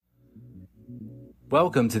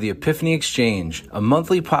Welcome to the Epiphany Exchange, a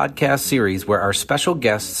monthly podcast series where our special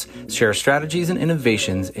guests share strategies and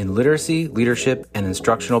innovations in literacy, leadership, and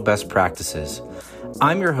instructional best practices.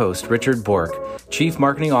 I'm your host, Richard Bork, Chief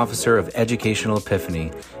Marketing Officer of Educational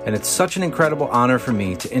Epiphany, and it's such an incredible honor for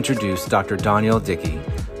me to introduce Dr. Danielle Dickey,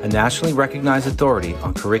 a nationally recognized authority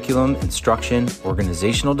on curriculum, instruction,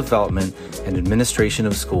 organizational development, and administration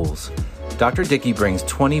of schools. Dr. Dickey brings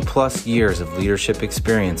 20 plus years of leadership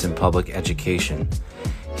experience in public education.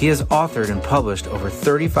 He has authored and published over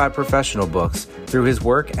 35 professional books through his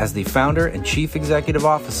work as the founder and chief executive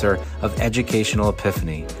officer of Educational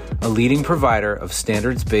Epiphany, a leading provider of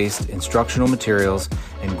standards-based instructional materials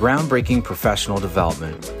and groundbreaking professional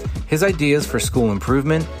development. His ideas for school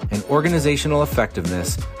improvement and organizational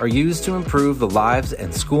effectiveness are used to improve the lives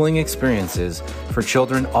and schooling experiences for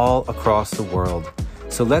children all across the world.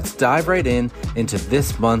 So let's dive right into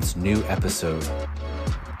this month's new episode.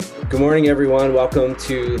 Good morning, everyone. Welcome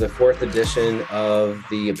to the fourth edition of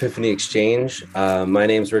the Epiphany Exchange. My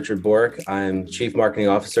name is Richard Bork. I'm Chief Marketing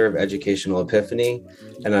Officer of Educational Epiphany,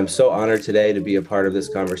 and I'm so honored today to be a part of this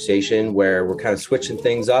conversation where we're kind of switching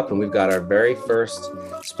things up, and we've got our very first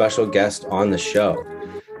special guest on the show.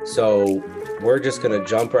 So we're just going to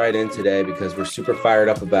jump right in today because we're super fired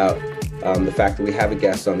up about the fact that we have a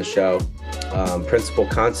guest on the show, Principal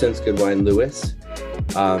Constance Goodwine-Lewis.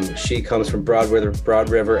 She comes from Broad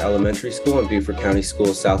River Elementary School in Beaufort County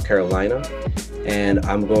Schools, South Carolina. And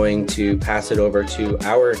I'm going to pass it over to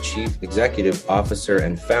our Chief Executive Officer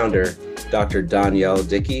and founder, Dr. Danielle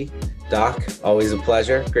Dickey. Doc, always a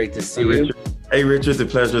pleasure. Great to see you. Hey, Richard, the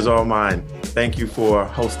pleasure is all mine. Thank you for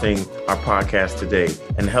hosting our podcast today.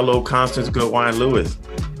 And hello, Constance Goodwine-Lewis.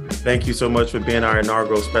 Thank you so much for being our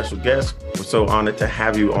inaugural special guest. We're so honored to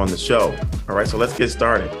have you on the show. All right, so let's get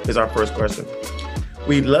started. Here's our first question.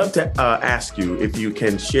 We'd love to ask you if you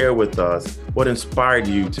can share with us what inspired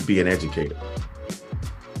you to be an educator.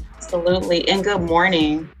 Absolutely. And good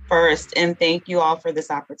morning first. And thank you all for this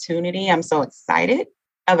opportunity. I'm so excited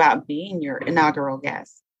about being your inaugural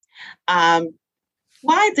guest.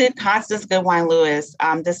 Why did Constance Goodwine-Lewis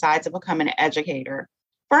decide to become an educator?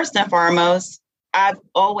 First and foremost, I've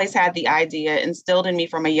always had the idea instilled in me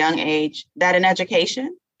from a young age that an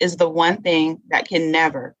education is the one thing that can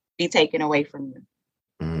never be taken away from you.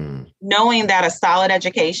 Knowing that a solid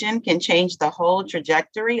education can change the whole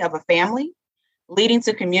trajectory of a family, leading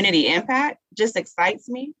to community impact, just excites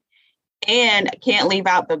me. And I can't leave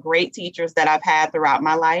out the great teachers that I've had throughout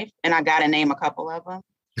my life. And I got to name a couple of them.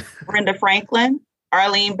 Brenda Franklin,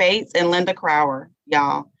 Arlene Bates, and Linda Crower,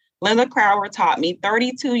 y'all. Linda Crower taught me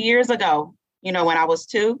 32 years ago, when I was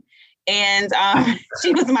 2. And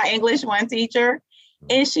she was my English 1 teacher.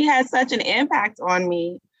 And she had such an impact on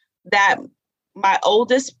me that my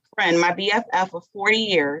oldest friend, my BFF of 40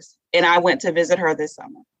 years, and I went to visit her this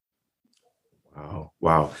summer.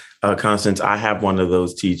 Wow. Constance, I have one of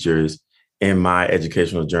those teachers in my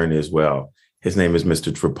educational journey as well. His name is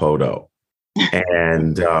Mr. Tripodi.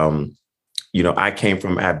 And, I came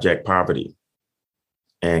from abject poverty.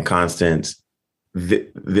 And Constance,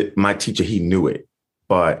 my teacher, he knew it,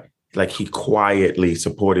 but he quietly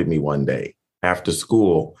supported me one day after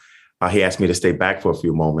school. He asked me to stay back for a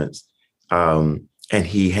few moments. And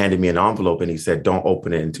he handed me an envelope and he said, "Don't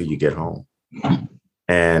open it until you get home."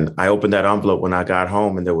 And I opened that envelope when I got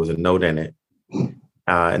home and there was a note in it.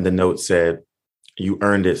 And the note said, "You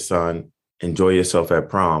earned it, son. Enjoy yourself at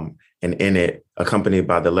prom." And in it, accompanied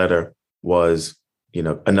by the letter, was,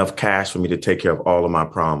 enough cash for me to take care of all of my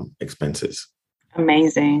prom expenses.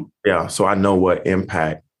 Amazing. Yeah. So I know what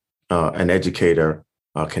impact an educator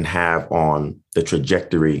can have on the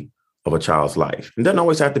trajectory of a child's life. It doesn't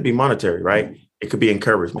always have to be monetary, right? It could be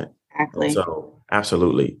encouragement. Exactly. So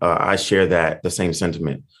absolutely. I share the same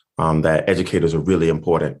sentiment that educators are really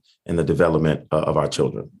important in the development of our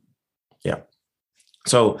children. Yeah.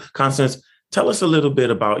 So Constance, tell us a little bit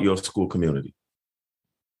about your school community.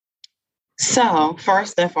 So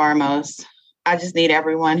first and foremost, I just need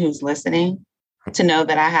everyone who's listening to know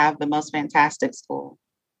that I have the most fantastic school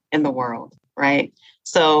in the world, right?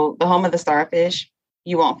 So the home of the starfish,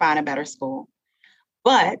 you won't find a better school.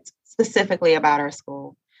 But specifically about our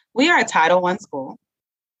school, we are a Title I school.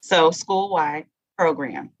 So school-wide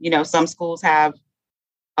program. Some schools have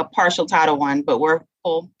a partial Title I, but we're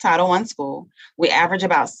full Title I school. We average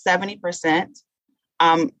about 70%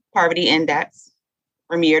 poverty index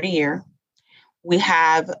from year to year. We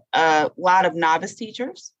have a lot of novice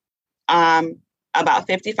teachers. About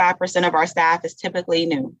 55% of our staff is typically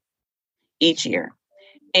new each year.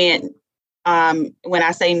 And when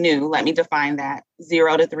I say new, let me define that,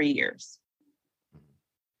 0 to 3 years.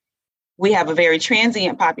 We have a very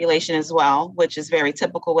transient population as well, which is very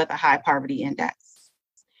typical with a high poverty index.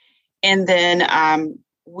 And then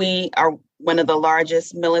we are one of the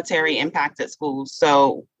largest military impacted schools.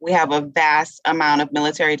 So we have a vast amount of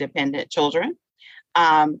military dependent children.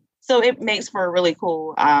 So it makes for a really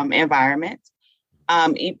cool environment.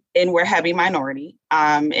 And we're heavy minority.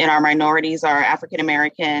 And our minorities are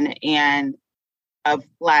African-American and of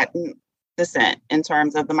Latin descent in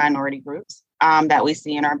terms of the minority groups that we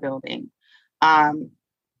see in our building.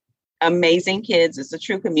 Amazing kids. It's a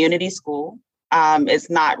true community school. It's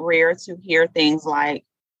not rare to hear things like,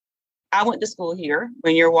 I went to school here,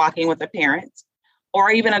 when you're walking with a parent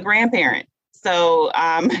or even a grandparent. So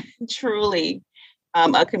truly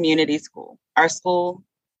a community school. Our school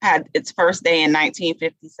had its first day in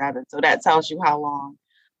 1957. So that tells you how long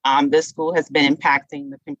this school has been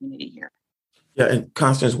impacting the community here. Yeah. And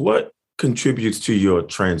Constance, what contributes to your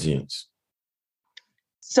transience?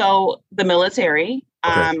 So the military,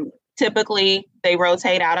 Okay. typically they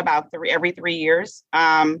rotate out about every 3 years.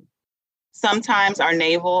 Sometimes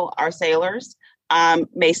our sailors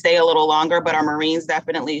may stay a little longer, but our Marines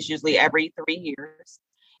definitely is usually every 3 years.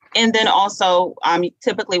 And then also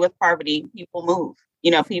typically with poverty, people move.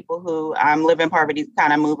 People who live in poverty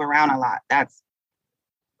kind of move around a lot. That's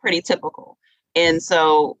pretty typical. And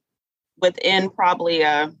so within probably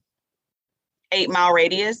a 8-mile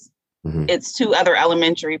radius, it's 2 other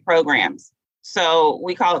elementary programs. So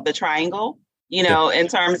we call it the triangle, in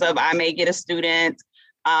terms of I may get a student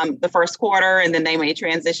the first quarter, and then they may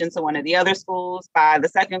transition to one of the other schools by the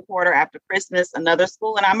second quarter after Christmas, another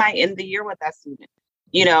school, and I might end the year with that student.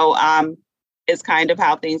 It's kind of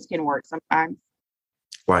how things can work sometimes.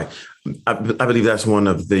 Right. I believe that's one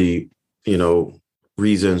of the,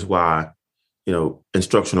 reasons why,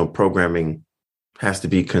 instructional programming has to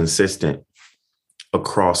be consistent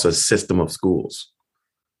across a system of schools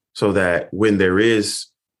so that when there is,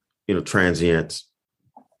 transience,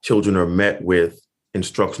 children are met with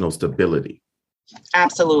instructional stability.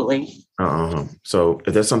 Absolutely. So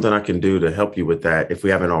if there's something I can do to help you with that, if we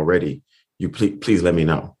haven't already, you please let me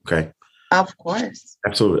know. Okay. Of course.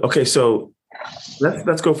 Absolutely. Okay. So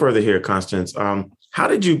let's go further here, Constance. How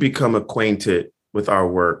did you become acquainted with our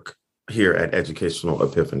work here at Educational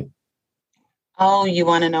Epiphany? Oh, you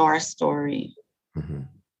want to know our story,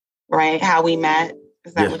 right? How we met?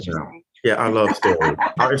 Is that what you're saying? Yeah, our love story,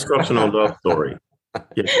 our instructional love story.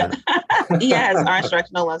 Yes, yes, our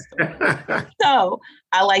instructional love story. So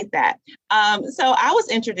I like that. So I was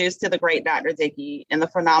introduced to the great Dr. Dickey and the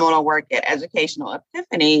phenomenal work at Educational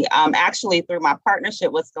Epiphany, actually through my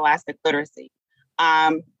partnership with Scholastic Literacy.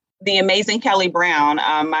 The amazing Kelly Brown,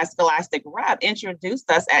 my Scholastic rep,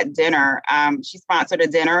 introduced us at dinner. She sponsored a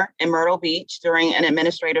dinner in Myrtle Beach during an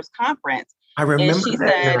administrators conference. I remember and she that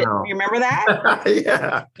said, now. You remember that?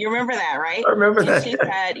 Yeah. You remember that, right? I remember that. She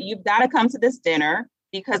said, you've got to come to this dinner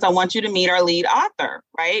because I want you to meet our lead author,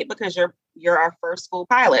 right? Because you're our first full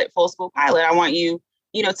school pilot. I want you,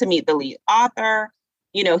 to meet the lead author.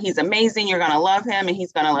 He's amazing. You're going to love him and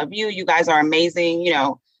he's going to love you. You guys are amazing.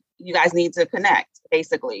 You guys need to connect,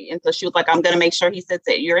 basically. And so she was like, I'm going to make sure he sits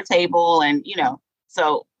at your table. And,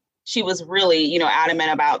 so she was really,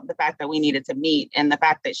 adamant about the fact that we needed to meet and the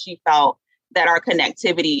fact that she felt that our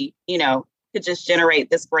connectivity, could just generate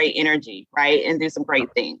this great energy, right? And do some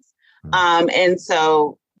great things. And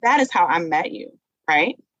so that is how I met you,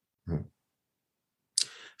 right?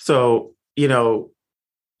 So,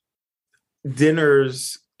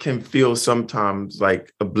 dinners can feel sometimes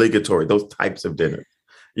like obligatory. Those types of dinners,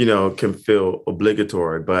 can feel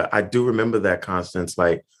obligatory. But I do remember that, Constance,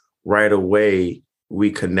 like right away,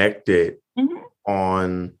 we connected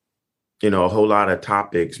on, a whole lot of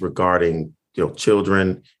topics regarding,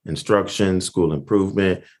 children, instruction, school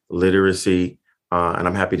improvement, literacy. And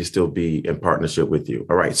I'm happy to still be in partnership with you.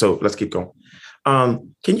 All right. So let's keep going.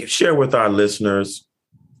 Can you share with our listeners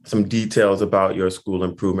some details about your school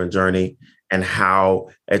improvement journey and how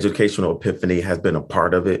Educational Epiphany has been a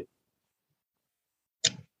part of it?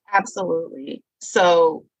 Absolutely.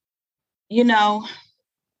 So,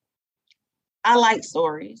 I like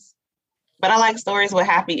stories, but I like stories with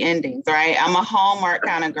happy endings, right? I'm a Hallmark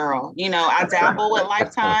kind of girl. I dabble with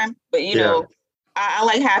Lifetime, but, I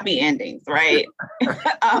like happy endings, right?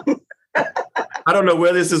 I don't know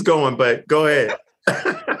where this is going, but go ahead.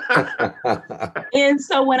 And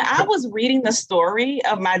so when I was reading the story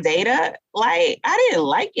of my data, I didn't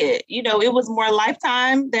like it. It was more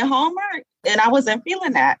Lifetime than Hallmark, and I wasn't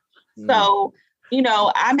feeling that. So,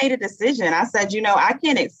 I made a decision. I said, I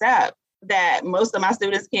can't accept that most of my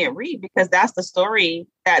students can't read because that's the story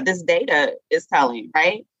that this data is telling,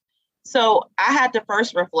 right? So I had to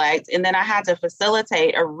first reflect, and then I had to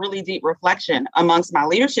facilitate a really deep reflection amongst my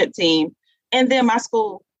leadership team and then my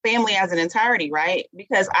school family as an entirety, right?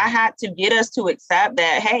 Because I had to get us to accept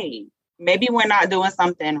that, hey, maybe we're not doing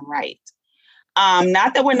something right.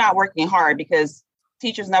 Not that we're not working hard, because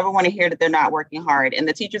teachers never want to hear that they're not working hard. And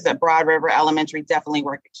the teachers at Broad River Elementary definitely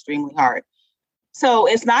work extremely hard. So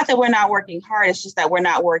it's not that we're not working hard, it's just that we're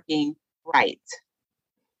not working right.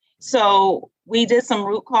 So we did some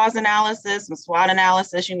root cause analysis, some SWOT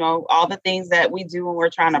analysis, all the things that we do when we're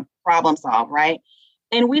trying to problem solve, right?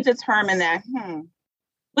 And we determined that,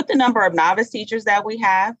 with the number of novice teachers that we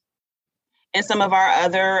have and some of our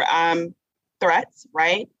other threats,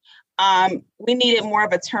 right? We needed more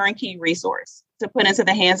of a turnkey resource to put into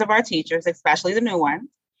the hands of our teachers, especially the new ones.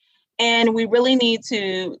 And we really need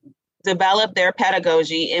to develop their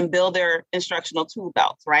pedagogy and build their instructional tool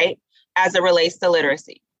belts, right? As it relates to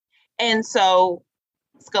literacy. And so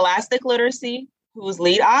Scholastic Literacy, whose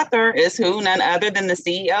lead author is none other than the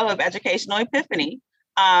CEO of Educational Epiphany,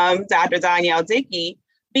 Dr. Danielle Dickey,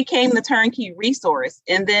 became the turnkey resource.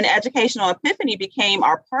 And then Educational Epiphany became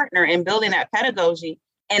our partner in building that pedagogy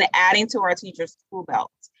and adding to our teachers' tool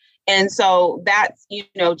belts. And so that's,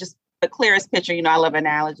 just the clearest picture. I love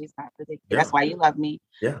analogies, Dr. Dickey. Yeah. That's why you love me.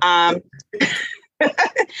 Yeah.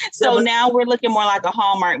 So now we're looking more like a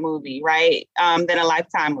Hallmark movie, right? Than a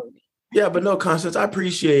Lifetime movie. Yeah, but no, Constance, I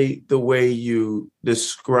appreciate the way you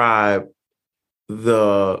describe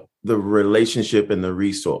the relationship and the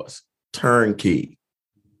resource, turnkey.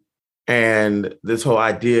 And this whole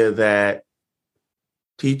idea that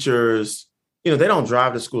teachers, they don't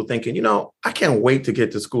drive to school thinking, I can't wait to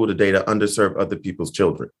get to school today to underserve other people's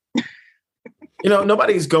children.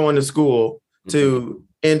 Nobody's going to school to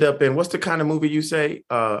end up in, what's the kind of movie you say?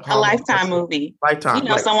 A Lifetime movie. Lifetime.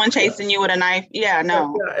 Someone chasing you with a knife. Yeah,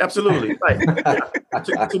 no. Yeah, absolutely. Right.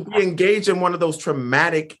 To be engaged in one of those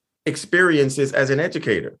traumatic experiences as an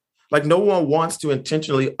educator. Like, no one wants to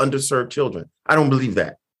intentionally underserve children. I don't believe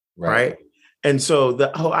that. Right. And so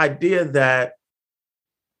the whole idea that,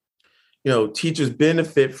 teachers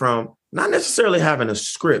benefit from not necessarily having a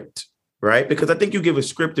script, right? Because I think you give a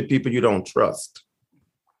script to people you don't trust.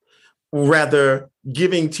 Rather,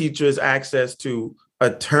 giving teachers access to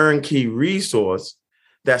a turnkey resource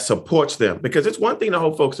that supports them. Because it's one thing to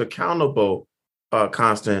hold folks accountable,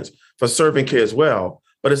 Constance, for serving kids well,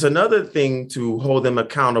 but it's another thing to hold them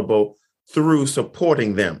accountable through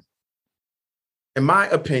supporting them. In my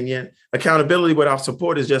opinion, accountability without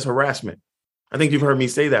support is just harassment. I think you've heard me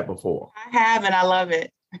say that before. I have, and I love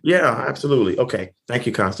it. Yeah, absolutely. Okay. Thank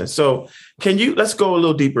you, Constance. So let's go a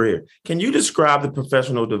little deeper here. Can you describe the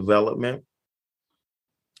professional development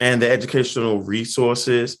and the educational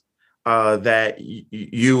resources that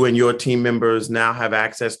you and your team members now have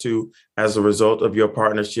access to as a result of your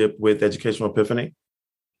partnership with Educational Epiphany?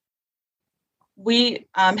 We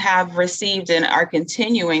have received and are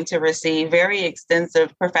continuing to receive very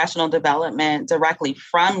extensive professional development directly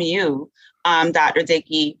from you, Dr.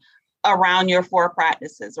 Dickey, around your 4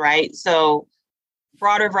 practices, right? So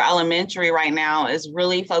Broad River Elementary right now is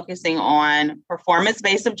really focusing on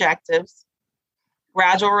performance-based objectives,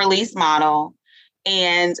 gradual release model,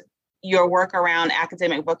 and your work around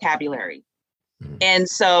academic vocabulary. Mm-hmm. And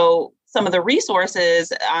so some of the resources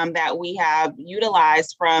that we have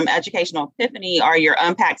utilized from Educational Epiphany are your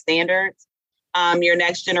Unpack Standards, your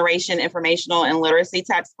Next Generation Informational and Literacy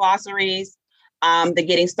Text Glossaries, the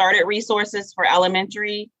Getting Started resources for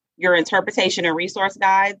elementary, your interpretation and resource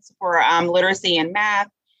guides for literacy and math.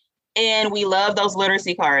 And we love those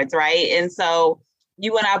literacy cards, right? And so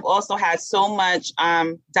you and I've also had so much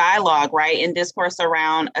dialogue, right, and discourse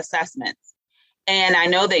around assessments. And I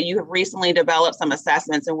know that you have recently developed some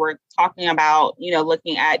assessments, and we're talking about,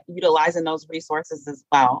 looking at utilizing those resources as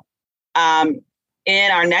well.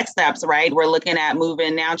 In our next steps, right, we're looking at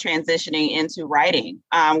transitioning into writing,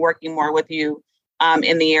 working more with you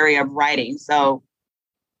in the area of writing. So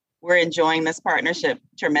we're enjoying this partnership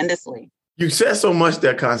tremendously. You said so much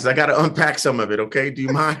there, Constance. I got to unpack some of it. Okay. Do you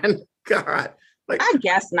mind? God. I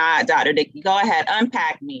guess not, Dr. Dickey. Go ahead.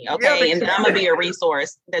 Unpack me. Okay. Yeah, and I'm going to be a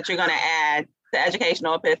resource that you're going to add to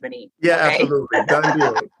Educational Epiphany. Yeah, okay? Absolutely. Done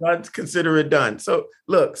deal. Let's consider it done. So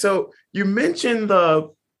look, you mentioned the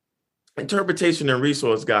interpretation and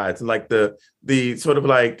resource guides, like the sort of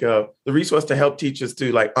like the resource to help teachers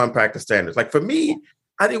to like unpack the standards. Like for me,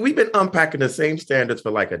 I think we've been unpacking the same standards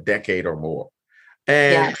for like a decade or more.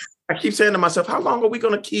 And yes. I keep saying to myself, how long are we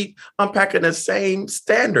going to keep unpacking the same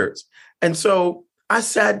standards? And so I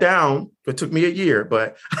sat down, it took me a year,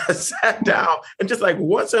 but I sat down and just like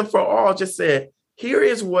once and for all just said, here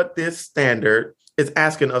is what this standard is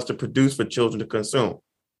asking us to produce for children to consume.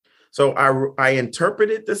 So I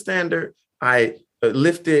interpreted the standard. I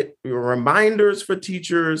lifted reminders for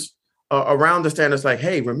teachers around the standards, like,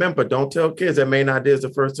 hey, remember, don't tell kids that main idea is the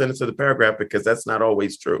first sentence of the paragraph, because that's not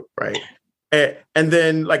always true, right? And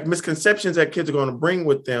then like misconceptions that kids are going to bring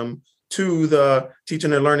with them to the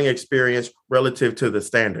teaching and learning experience relative to the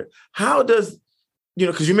standard. How does,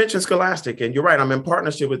 because you mentioned Scholastic, and you're right, I'm in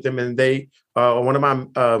partnership with them, and they are one of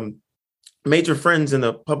my major friends in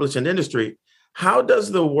the publishing industry. How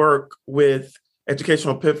does the work with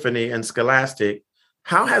Educational Epiphany and Scholastic,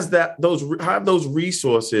 how have those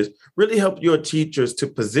resources really helped your teachers to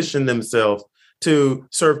position themselves to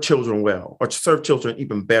serve children well, or to serve children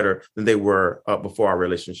even better than they were before our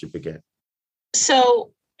relationship began?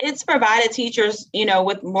 So it's provided teachers,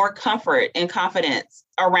 with more comfort and confidence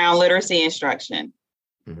around literacy instruction.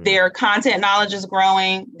 Mm-hmm. Their content knowledge is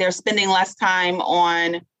growing. They're spending they're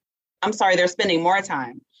spending more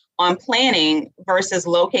time on planning versus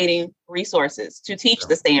locating resources to teach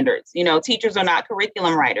the standards. Teachers are not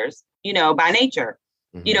curriculum writers, by nature.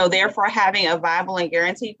 Mm-hmm. Therefore, having a viable and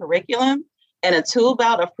guaranteed curriculum and a tool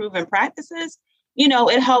belt of proven practices,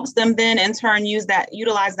 it helps them then in turn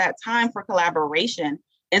utilize that time for collaboration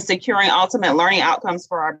and securing ultimate learning outcomes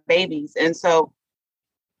for our babies. And so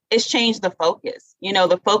it's changed the focus.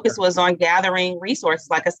 The focus was on gathering resources,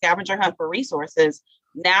 like a scavenger hunt for resources.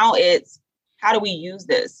 Now it's, how do we use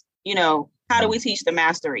this? How do we teach the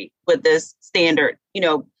mastery with this standard,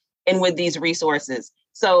 and with these resources?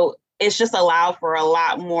 So it's just allowed for a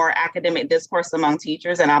lot more academic discourse among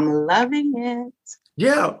teachers, and I'm loving it.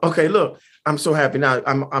 Yeah. Okay. Look, I'm so happy now.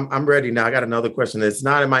 I'm ready now. I got another question. It's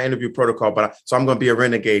not in my interview protocol, so I'm going to be a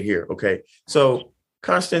renegade here. Okay. So,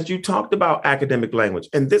 Constance, you talked about academic language,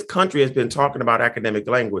 and this country has been talking about academic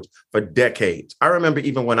language for decades. I remember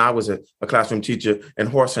even when I was a classroom teacher in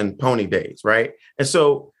horse and pony days, right? And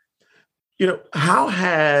so, how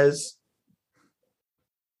has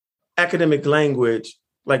academic language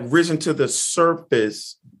risen to the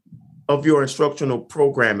surface of your instructional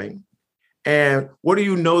programming? And what are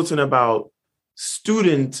you noticing about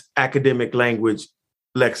student academic language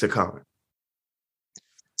lexicon?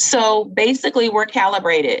 So basically, we're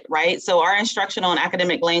calibrated, right? So our instructional and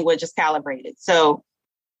academic language is calibrated. So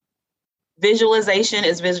visualization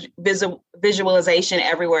is visualization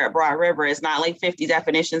everywhere at Broad River. It's not like 50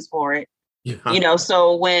 definitions for it. Yeah.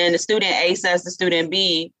 So when student A says to student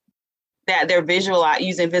B that they're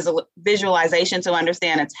using visualization to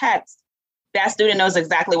understand a text, that student knows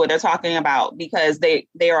exactly what they're talking about, because they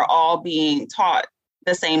are all being taught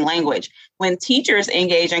the same language. When teachers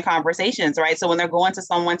engage in conversations, right? So when they're going to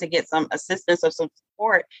someone to get some assistance or some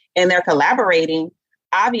support and they're collaborating,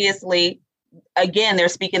 obviously, again, they're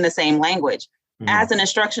speaking the same language. Mm-hmm. As an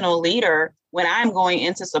instructional leader, when I'm going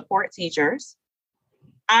in to support teachers,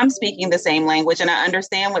 I'm speaking the same language, and I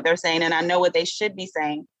understand what they're saying, and I know what they should be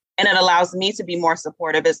saying. And it allows me to be more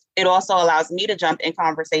supportive. It also allows me to jump in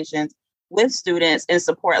conversations with students and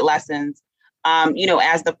support lessons,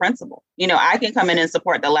 as the principal. I can come in and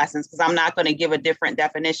support the lessons, because I'm not going to give a different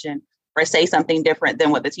definition or say something different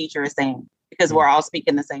than what the teacher is saying, because we're all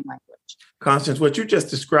speaking the same language. Constance, what you just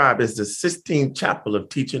described is the Sistine Chapel of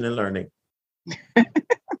teaching and learning.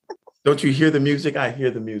 Don't you hear the music? I hear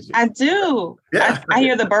the music. I do. Yeah. I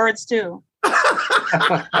hear the birds too.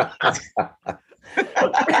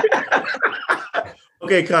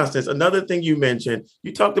 Okay, Constance, another thing you mentioned,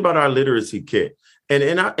 you talked about our literacy kit. And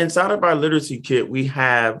inside of our literacy kit, we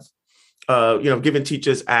have, given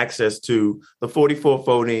teachers access to the 44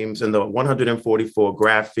 phonemes and the 144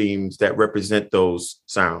 graphemes that represent those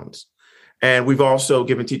sounds. And we've also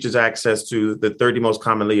given teachers access to the 30 most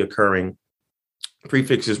commonly occurring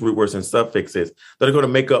prefixes, root words, and suffixes that are going to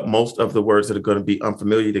make up most of the words that are going to be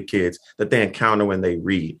unfamiliar to kids that they encounter when they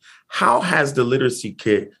read. How has the literacy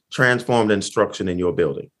kit transformed instruction in your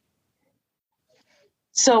building?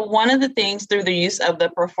 So one of the things through the use of the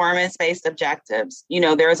performance-based objectives,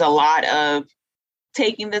 there's a lot of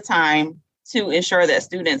taking the time to ensure that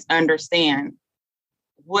students understand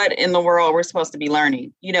what in the world we're supposed to be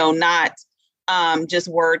learning, not just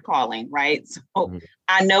word calling, right? So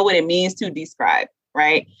I know what it means to describe,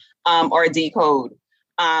 right? Or decode.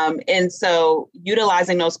 And so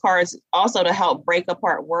utilizing those cards also to help break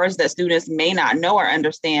apart words that students may not know or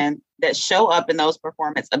understand that show up in those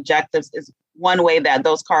performance objectives is one way that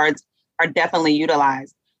those cards are definitely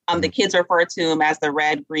utilized. The kids refer to them as the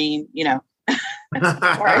red, green, right?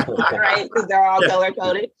 Because they're all color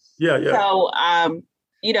coded. Yeah. So,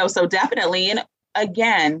 so definitely, and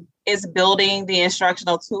again, it's building the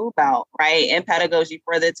instructional tool belt, right? And pedagogy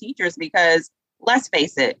for the teachers, because let's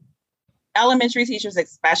face it, elementary teachers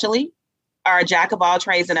especially are a jack of all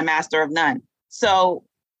trades and a master of none. So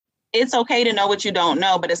it's okay to know what you don't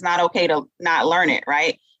know, but it's not okay to not learn it,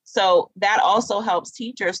 right? So that also helps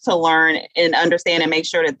teachers to learn and understand and make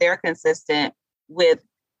sure that they're consistent with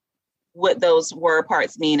what those word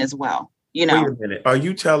parts mean as well. You know, wait a minute. Are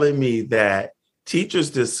you telling me that teachers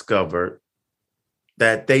discovered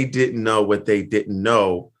that they didn't know what they didn't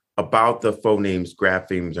know about the phonemes,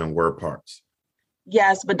 graphemes, and word parts?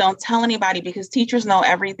 yes, but don't tell anybody because teachers know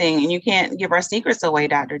everything and you can't give our secrets away,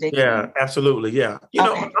 Dr. Dixon. Yeah, absolutely. Yeah.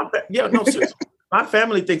 Okay. No, seriously. My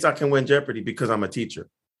family thinks I can win Jeopardy because I'm a teacher.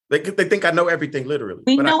 They think I know everything literally.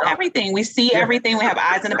 We know everything. We see everything. We have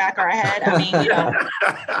eyes in the back of our head. I mean, you know.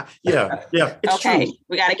 Yeah. It's okay. true.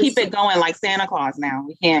 We got to keep it going like Santa Claus now.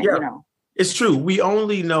 We can't, you know. It's true. We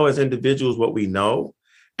only know as individuals what we know.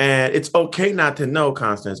 And it's okay not to know,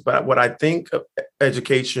 Constance. But what I think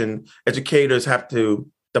educators have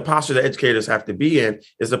to, the posture that educators have to be in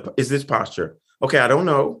is this posture. Okay, I don't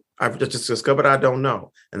know. I've just discovered I don't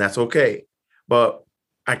know. And that's okay. But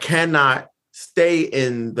I cannot stay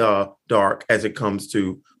in the dark as it comes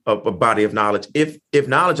to a body of knowledge. If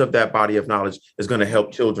knowledge of that body of knowledge is going to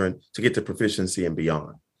help children to get to proficiency and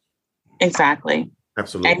beyond. Exactly.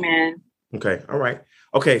 Absolutely. Amen. Okay. All right.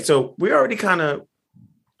 Okay. So we already kind of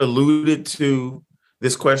alluded to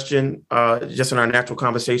this question just in our natural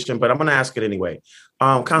conversation, but I'm going to ask it anyway.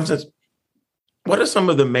 Constance, what are some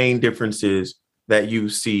of the main differences that you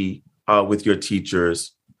see with your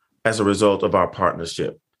teachers as a result of our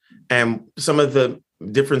partnership? And some of the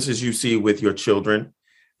differences you see with your children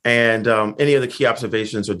and any other key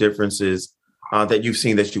observations or differences that you've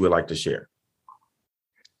seen that you would like to share?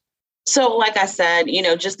 So, like I said, you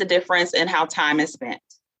know, just the difference in how time is spent.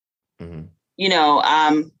 Mm-hmm. You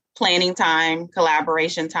know, planning time,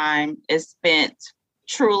 collaboration time is spent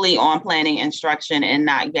truly on planning instruction and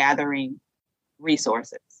not gathering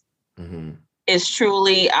resources. Mm-hmm. It's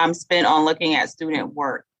truly spent on looking at student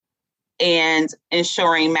work and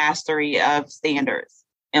ensuring mastery of standards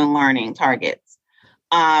and learning targets.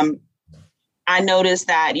 I noticed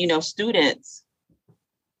that, you know, students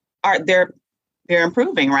they're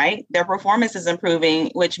improving, right? Their performance is improving,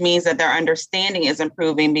 which means that their understanding is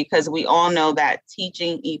improving because we all know that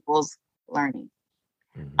teaching equals learning.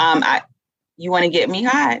 Mm-hmm. You want to get me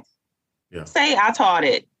hot? Yeah. Say I taught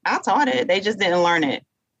it. They just didn't learn it.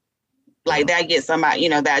 Like that gets somebody, you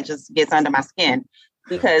know, that just gets under my skin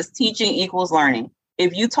because teaching equals learning.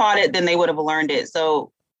 If you taught it, then they would have learned it.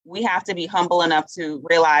 So we have to be humble enough to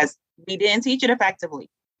realize we didn't teach it effectively.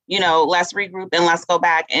 You know, let's regroup and let's go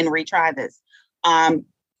back and retry this.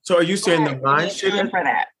 So are you saying the mind shift for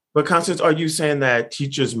that? But Constance, are you saying that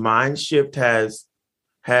teachers' mind shift has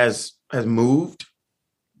moved?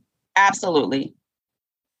 Absolutely.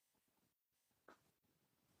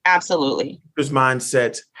 Teachers'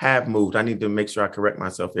 mindsets have moved. I need to make sure I correct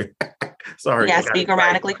myself here. Sorry. Yes, be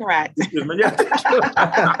grammatically correct. Like,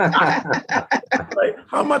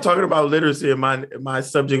 how am I talking about literacy and my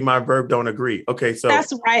subject, my verb don't agree? Okay, so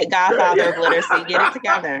that's right, Godfather of literacy. Get it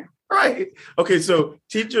together. Right. Okay, so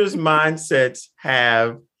teachers' mindsets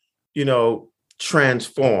have, you know,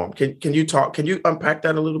 transformed. Can you unpack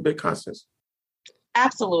that a little bit, Constance?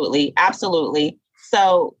 Absolutely.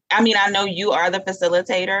 So, I mean, I know you are the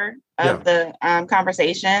facilitator of the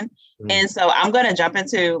conversation. Mm-hmm. And so I'm going to jump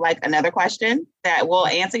into like another question that will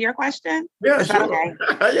answer your question. Yeah, Is sure. that okay?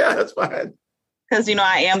 Yeah, that's fine. Because, you know,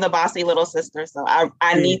 I am the bossy little sister, so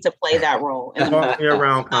I need to play that role. Walk me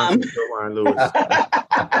around, Constance Lewis.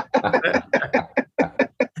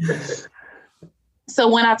 So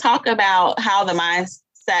when I talk about how the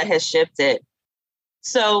mindset has shifted,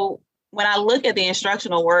 so when I look at the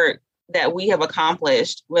instructional work that we have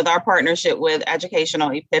accomplished with our partnership with Educational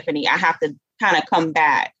Epiphany, I have to kind of come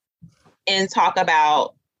back and talk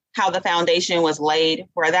about how the foundation was laid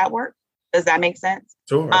for that work. Does that make sense?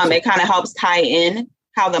 Sure. It kind of helps tie in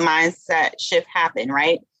how the mindset shift happened,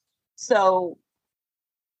 right? So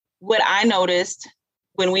what I noticed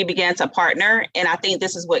when we began to partner, and I think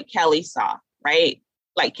this is what Kelly saw, right?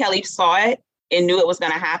 Like Kelly saw it and knew it was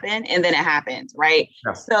going to happen, and then it happened, right?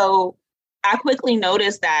 Yeah. So I quickly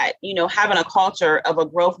noticed that, you know, having a culture of a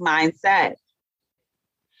growth mindset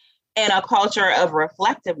and a culture of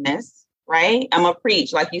reflectiveness, right? I'm a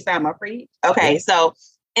preach, like you said, I'm a preach. Okay, so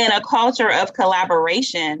in a culture of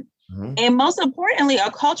collaboration, mm-hmm. and most importantly, a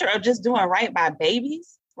culture of just doing right by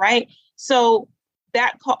babies, right? So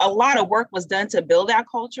that a lot of work was done to build that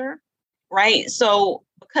culture, right? So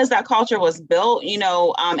because that culture was built, you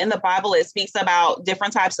know, in the Bible, it speaks about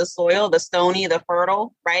different types of soil, the stony, the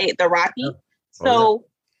fertile, right? The rocky. Yeah. So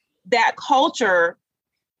that culture,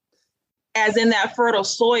 as in that fertile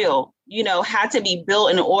soil, you know, had to be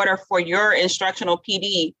built in order for your instructional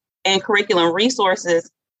PD and curriculum resources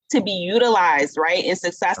to be utilized, right, and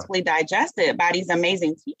successfully digested by these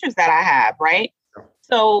amazing teachers that I have, right?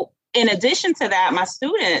 So in addition to that, my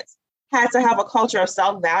students had to have a culture of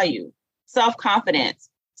self-value, self-confidence,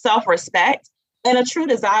 self-respect, and a true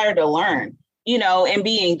desire to learn, and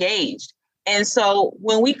be engaged. And so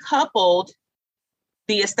when we coupled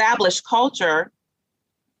the established culture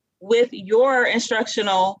with your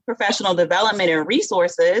instructional professional development and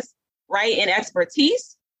resources, right, and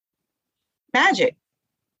expertise, magic.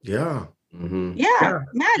 Yeah. Mm-hmm. Yeah,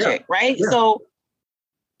 magic, right? Yeah. So,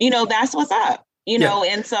 that's what's up,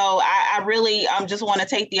 and so I really just want to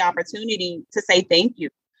take the opportunity to say thank you,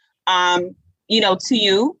 to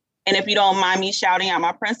you. And if you don't mind me shouting out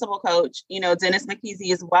my principal coach, Dennis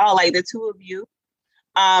McKeezy as well, like the two of you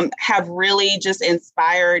have really just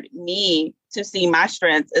inspired me to see my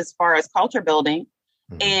strengths as far as culture building.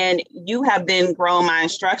 Mm-hmm. And you have then grown my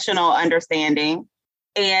instructional understanding.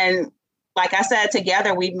 And like I said,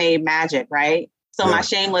 together we've made magic, right? So my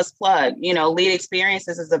shameless plug, Lead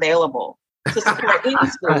Experiences is available to support any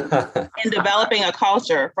school in developing a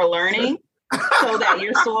culture for learning so that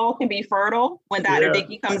your soil can be fertile when Dr.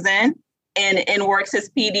 Dickey comes in and works his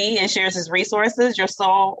PD and shares his resources. Your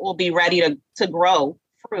soil will be ready to grow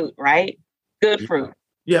fruit, right? Good fruit.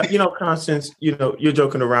 Yeah, Constance, you're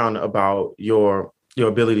joking around about your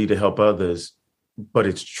ability to help others, but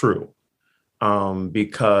it's true.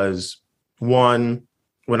 Because one,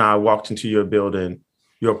 when I walked into your building,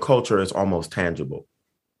 your culture is almost tangible.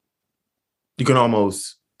 You can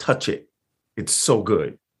almost touch it. It's so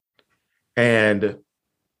good. And,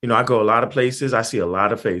 I go a lot of places. I see a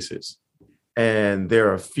lot of faces. And there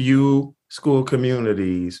are a few school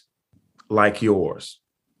communities like yours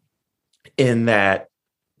in that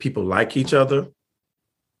people like each other,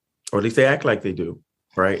 or at least they act like they do,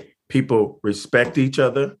 right? People respect each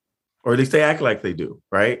other, or at least they act like they do,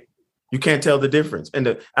 right? You can't tell the difference. And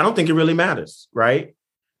I don't think it really matters, right?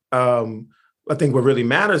 I think what really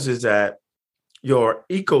matters is that your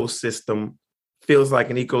ecosystem feels like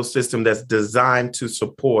an ecosystem that's designed to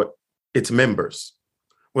support its members,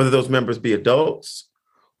 whether those members be adults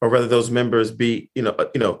or whether those members be,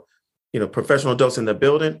 professional adults in the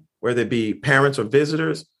building, whether it be parents or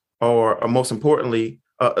visitors, or most importantly,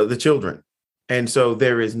 the children. And so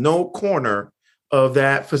there is no corner of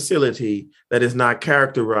that facility that is not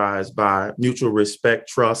characterized by mutual respect,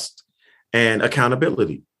 trust, and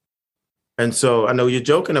accountability. And so I know you're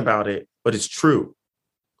joking about it, but it's true.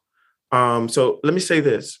 So let me say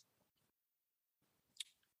this.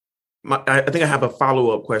 I think I have a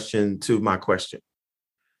follow-up question to my question.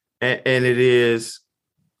 And it is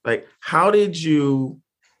like, how did you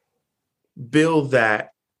build that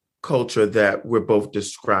culture that we're both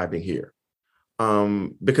describing here?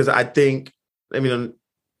 Because I think,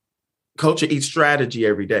 culture eats strategy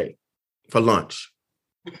every day for lunch.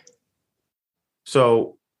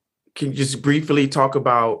 So can you just briefly talk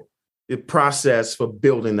about the process for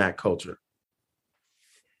building that culture?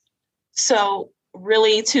 So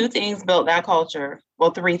really two things built that culture.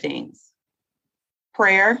 Well, three things.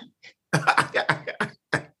 Prayer.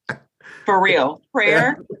 For real.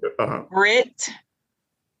 Prayer, grit,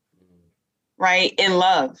 right? And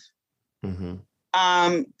love.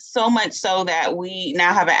 Mm-hmm. So much so that we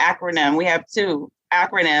now have an acronym. We have two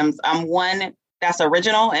acronyms. One that's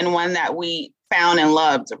original and one that we found and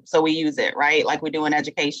loved. So we use it, right? Like we do in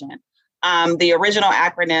education. The original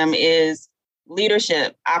acronym is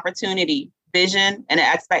leadership, opportunity, vision, and an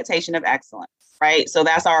expectation of excellence, right? So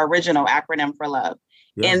that's our original acronym for love.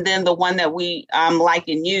 Yeah. And then the one that we like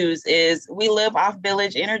and use is we live off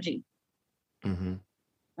village energy,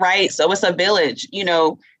 right? So it's a village,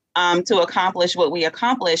 to accomplish what we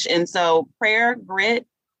accomplish. And so prayer, grit,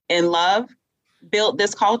 and love built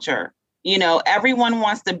this culture. Everyone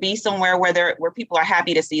wants to be somewhere where people are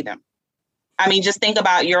happy to see them. I mean, just think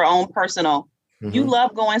about your own personal. You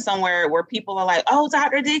love going somewhere where people are like, "Oh,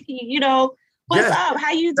 Dr. Dickey, what's up?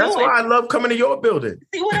 How you doing?" That's why I love coming to your building.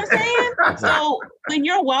 See what I'm saying? So when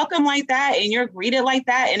you're welcome like that and you're greeted like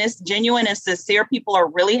that and it's genuine and sincere, people are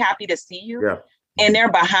really happy to see you. Yeah. And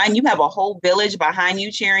they're behind you, have a whole village behind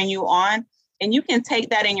you cheering you on. And you can take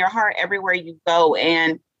that in your heart everywhere you go.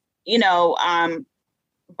 And,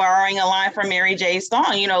 borrowing a line from Mary J's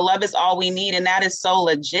song, love is all we need. And that is so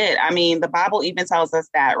legit. I mean, the Bible even tells us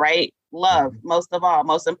that, right? Love, most of all,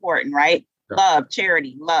 most important, right? Yeah. Love,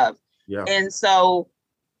 charity, love. Yeah. And so,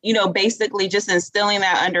 basically just instilling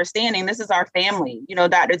that understanding. This is our family.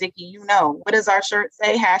 Dr. Dickey, what does our shirt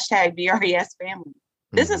say? #BRES family.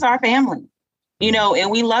 This is our family,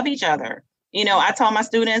 and we love each other. I tell my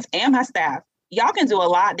students and my staff, y'all can do a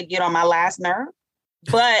lot to get on my last nerve,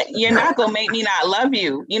 but you're not going to make me not love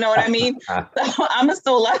you. You know what I mean? So I'm going to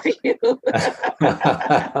still love you.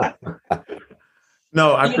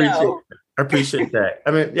 No, I appreciate that.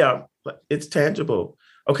 I mean, yeah, it's tangible.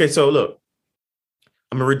 Okay, so look,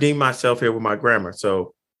 I'm going to redeem myself here with my grammar.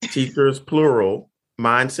 So teachers, plural,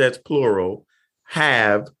 mindsets, plural,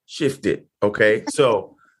 have shifted. Okay,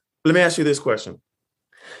 so let me ask you this question.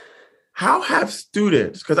 How have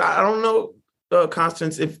students, because I don't know,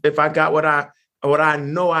 Constance, if I got what I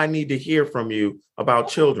know I need to hear from you about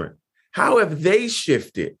children, how have they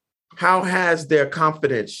shifted? How has their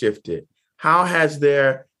confidence shifted? How has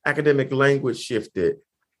their academic language shifted?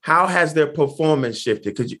 How has their performance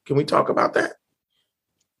shifted? Can we talk about that?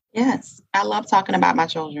 Yes, I love talking about my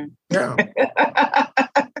children. Yeah.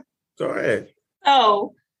 Go ahead.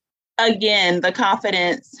 So again, the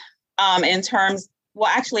confidence in terms, well,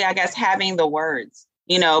 actually, I guess having the words,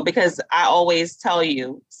 because I always tell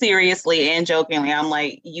you seriously and jokingly, I'm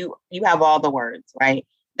like, you have all the words, right?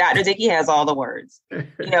 Dr. Dickey has all the words.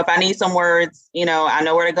 If I need some words, I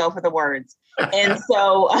know where to go for the words. And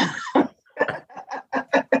so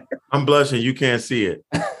I'm blushing. You can't see it.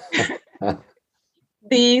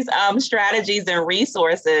 These strategies and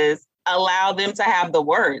resources allow them to have the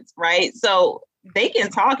words, right? So they can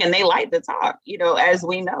talk and they like to talk, as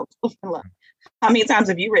we know. How many times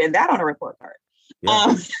have you written that on a report card?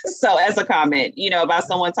 Yeah. So as a comment, about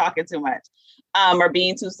someone talking too much or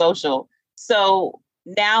being too social. So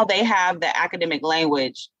now they have the academic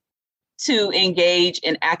language to engage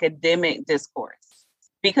in academic discourse,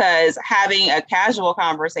 because having a casual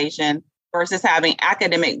conversation versus having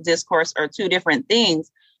academic discourse are two different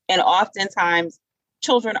things. And oftentimes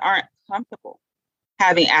children aren't comfortable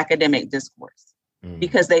having academic discourse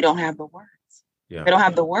because they don't have the words. Yeah. They don't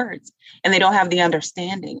have the words and they don't have the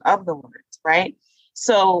understanding of the words, right?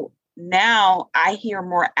 So now I hear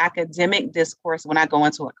more academic discourse when I go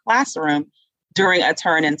into a classroom during a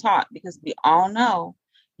turn and talk, because we all know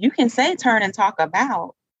you can say turn and talk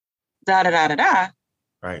about da, da, da, da, da.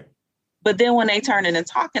 Right. But then when they turn in and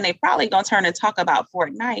talk, and they probably going to turn and talk about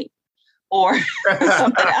Fortnite or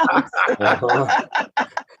something else.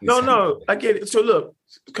 No, I get it. So look,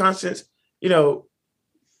 Constance,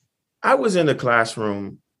 I was in the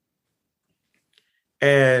classroom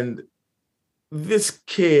and this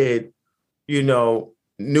kid, knew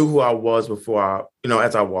who I was before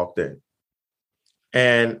as I walked in.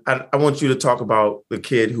 And I want you to talk about the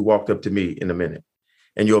kid who walked up to me in a minute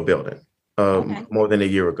in your building more than a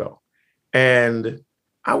year ago. And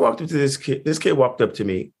I walked up to this kid. This kid walked up to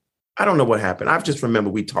me. I don't know what happened. I just remember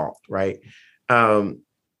we talked, right? And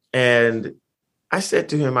I said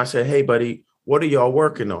to him, I said, hey, buddy, what are y'all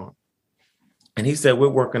working on? And he said, we're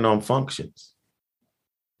working on functions,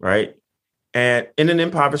 right? And in an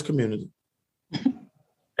impoverished community.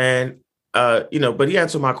 And, but he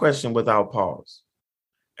answered my question without pause.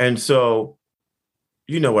 And so,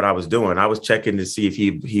 what I was doing, I was checking to see if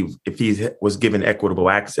he was given equitable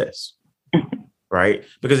access, right?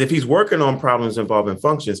 Because if he's working on problems involving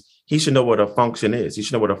functions, he should know what a function is. He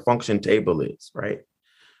should know what a function table is, right?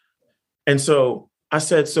 And so I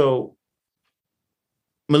said, so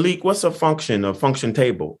Malik, what's a function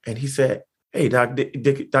table? And he said, hey, Dr.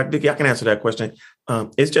 Dickey, I can answer that question.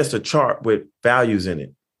 It's just a chart with values in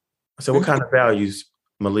it. I said, what kind of values,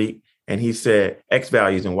 Malik? And he said, X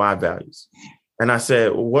values and Y values. And I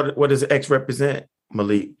said, what does X represent,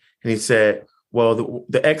 Malik? And he said, well,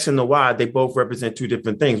 the X and the Y, they both represent two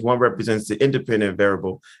different things. One represents the independent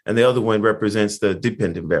variable and the other one represents the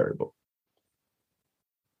dependent variable.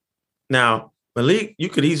 Now, Malik, you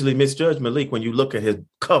could easily misjudge Malik when you look at his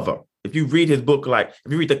cover. If you read his book,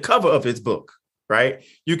 if you read the cover of his book, right,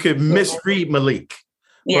 you could misread Malik.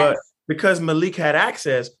 Yes. But because Malik had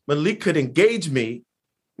access, Malik could engage me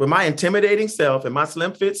with my intimidating self and my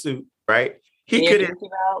slim fit suit, right? He couldn't.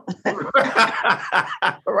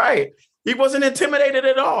 Right. He wasn't intimidated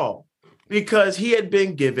at all because he had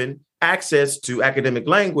been given access to academic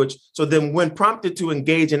language. So then when prompted to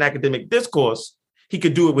engage in academic discourse, he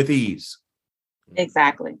could do it with ease.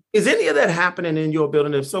 Exactly. Is any of that happening in your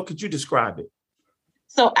building? If so, could you describe it?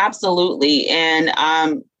 So absolutely.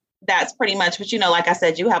 And that's pretty much, but like I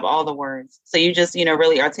said, you have all the words. So you just,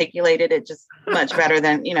 really articulated it just much better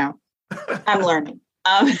than, I'm learning.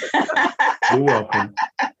 You're welcome.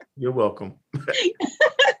 You're welcome.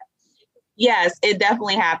 Yes, it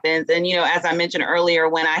definitely happens. And, as I mentioned earlier,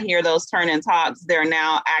 when I hear those turn and talks, they're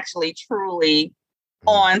now actually truly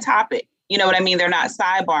on topic. You know what I mean? They're not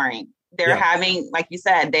sidebarring. They're having, like you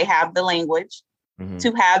said, they have the language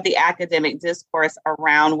to have the academic discourse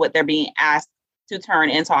around what they're being asked to turn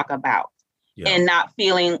and talk about. and not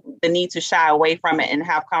feeling the need to shy away from it and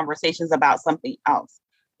have conversations about something else.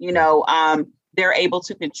 They're able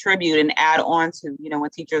to contribute and add on to, when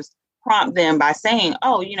teachers prompt them by saying,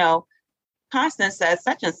 oh, Constance says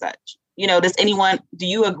such and such, do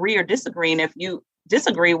you agree or disagree? And if you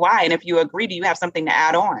disagree, why? And if you agree, do you have something to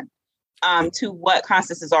add on to what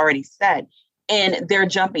Constance has already said? And they're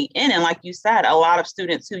jumping in. And like you said, a lot of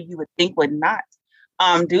students who you would think would not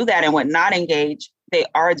do that and would not engage, they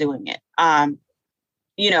are doing it,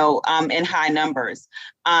 in high numbers.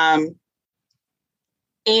 Can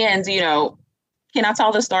I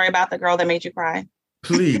tell the story about the girl that made you cry?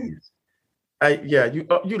 Please.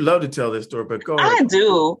 You love to tell this story, but go ahead. I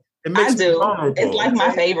do. It makes me vulnerable. It's like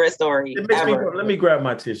my favorite story ever. Let me grab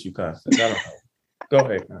my tissue, Constance. Go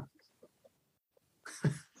ahead.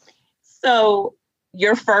 So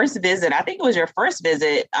your first visit, I think it was your first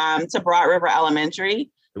visit to Broad River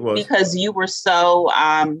Elementary. It was. Because you were so,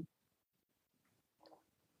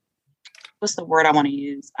 what's the word I want to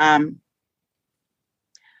use?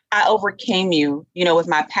 I overcame you, with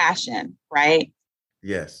my passion, right?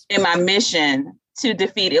 Yes. In my mission to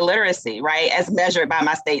defeat illiteracy, right? As measured by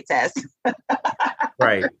my state test.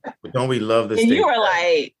 Right. But don't we love this? And you were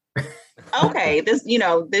like, okay, this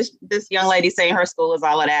young lady saying her school is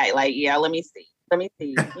all of that. Like, yeah, let me see,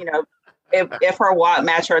 if her walk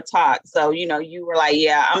match her talk. So, you were like,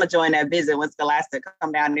 yeah, I'm gonna join that visit when Scholastic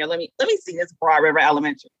come down there. Let me see this Broad River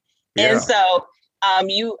Elementary. Yeah. And so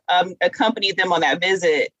you accompanied them on that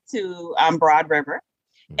visit to Broad River.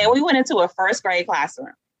 And we went into a first grade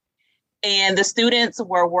classroom. And the students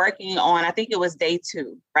were working on, I think it was day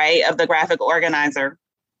 2, right, of the graphic organizer.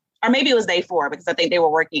 Or maybe it was day 4, because I think they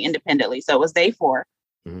were working independently. So it was day 4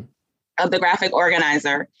 of the graphic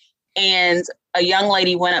organizer. And a young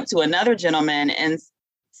lady went up to another gentleman and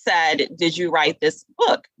said, did you write this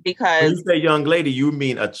book? Because when you say young lady, you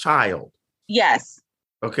mean a child? Yes.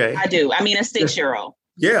 Okay. I do. I mean, a 6-year-old.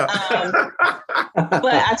 Yeah.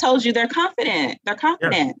 But I told you they're confident. They're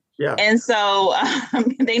confident. Yeah. And so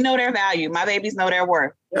they know their value. My babies know their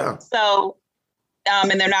worth. Yeah. So,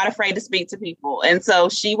 and they're not afraid to speak to people. And so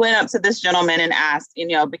she went up to this gentleman and asked,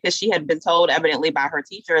 because she had been told evidently by her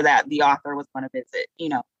teacher that the author was going to visit,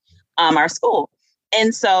 our school.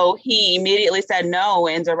 And so he immediately said no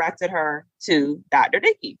and directed her to Dr.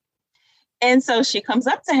 Dickey. And so she comes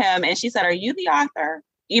up to him and she said, are you the author,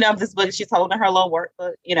 of this book? She's holding her little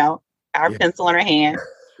workbook, our pencil in her hand.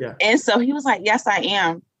 Yeah. And so he was like, yes, I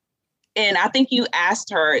am. And I think you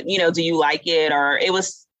asked her, do you like it? Or it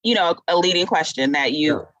was, a leading question that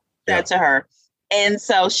you said to her. And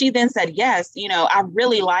so she then said, yes, I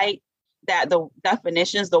really like that the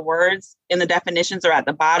definitions, the words in the definitions are at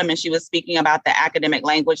the bottom. And she was speaking about the academic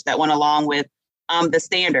language that went along with the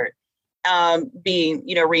standard being,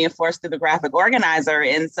 reinforced through the graphic organizer.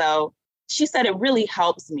 And so she said, it really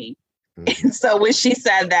helps me. Mm-hmm. And so when she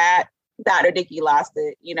said that, Dr. Dickey lost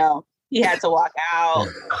it. He had to walk out.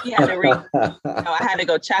 He had to I had to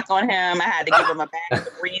go check on him. I had to give him a bag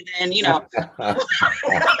to breathe in,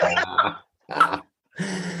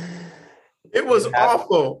 It was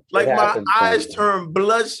awful. Like my eyes turned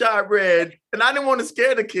bloodshot red and I didn't want to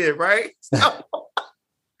scare the kid, right? So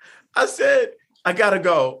I said, I gotta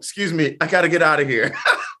go. Excuse me. I gotta get out of here.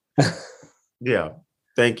 Yeah.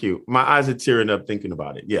 Thank you. My eyes are tearing up thinking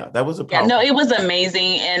about it. Yeah, that was a powerful. Yeah, no, it was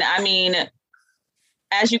amazing. And I mean,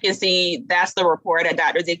 as you can see, that's the rapport that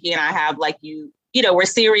Dr. Dickey and I have. Like we're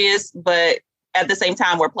serious, but at the same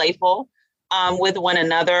time, we're playful with one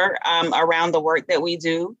another around the work that we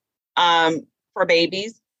do for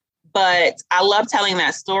babies. But I love telling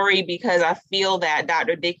that story because I feel that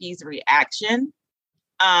Dr. Dickey's reaction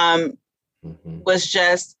was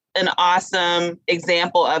just an awesome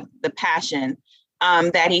example of the passion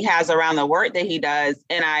that he has around the work that he does.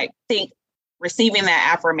 And I think receiving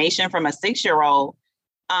that affirmation from a 6-year-old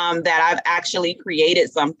that I've actually created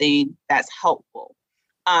something that's helpful,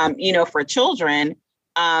 for children,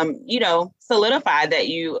 solidify that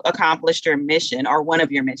you accomplished your mission or one of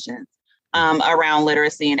your missions around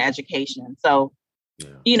literacy and education. So,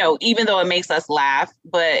 even though it makes us laugh,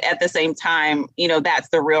 but at the same time, that's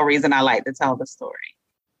the real reason I like to tell the story.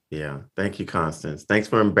 Yeah. Thank you, Constance. Thanks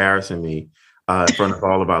for embarrassing me in front of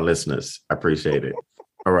all of our listeners. I appreciate it.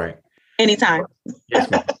 All right. Anytime. Yes,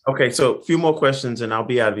 ma'am. Okay. So a few more questions and I'll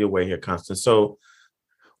be out of your way here, Constance. So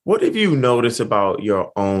what have you noticed about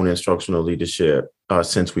your own instructional leadership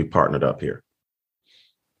since we partnered up here?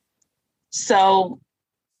 So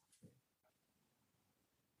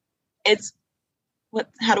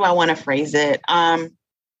how do I want to phrase it? I've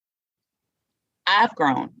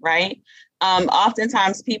grown, right?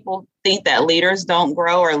 Oftentimes people think that leaders don't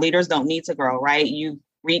grow or leaders don't need to grow, right? You've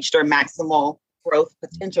reached your maximal growth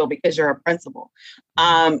potential because you're a principal,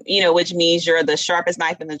 which means you're the sharpest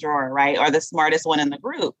knife in the drawer, right? Or the smartest one in the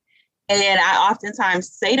group. And I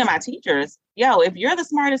oftentimes say to my teachers, yo, if you're the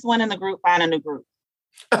smartest one in the group, find a new group.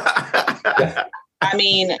 I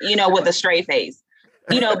mean, with a straight face,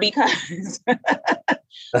 because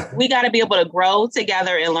we got to be able to grow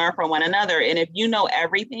together and learn from one another. And if you know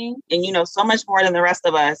everything and you know so much more than the rest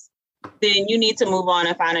of us, then you need to move on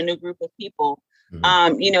and find a new group of people,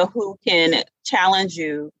 who can challenge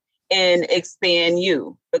you and expand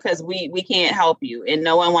you, because we can't help you and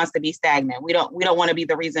no one wants to be stagnant. We don't want to be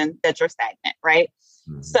the reason that you're stagnant, right?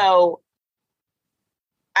 Mm-hmm. So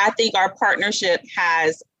I think our partnership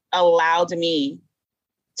has allowed me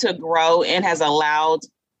to grow and has allowed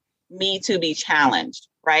me to be challenged,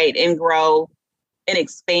 right? And grow and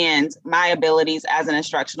expand my abilities as an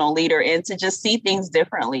instructional leader and to just see things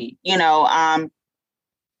differently.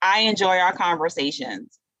 I enjoy our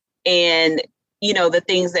conversations and, the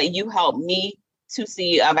things that you help me to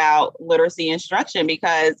see about literacy instruction,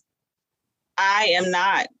 because I am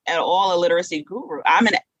not at all a literacy guru. I'm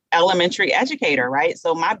an elementary educator, right?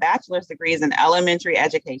 So my bachelor's degree is in elementary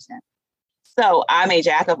education. So I'm a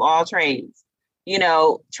jack of all trades,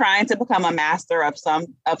 trying to become a master of some,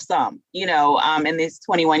 in these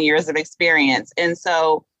 21 years of experience. And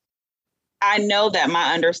so I know that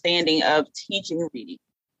my understanding of teaching reading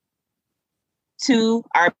to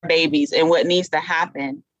our babies and what needs to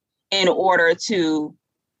happen in order to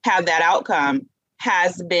have that outcome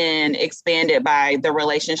has been expanded by the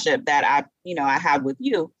relationship that I have with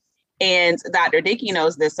you. And Dr. Dickey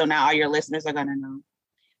knows this, so now all your listeners are going to know.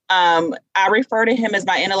 I refer to him as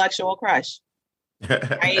my intellectual crush.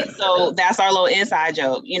 Right. So that's our little inside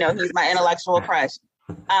joke. He's my intellectual crush.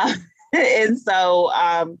 And so,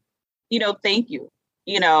 thank you.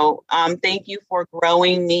 Thank you for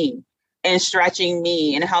growing me and stretching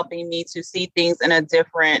me and helping me to see things in a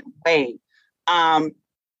different way.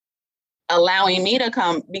 Allowing me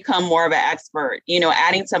to become more of an expert,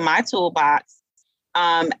 adding to my toolbox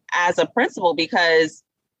as a principal, because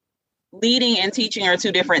leading and teaching are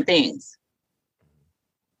two different things.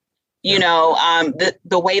 The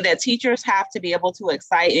way that teachers have to be able to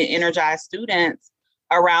excite and energize students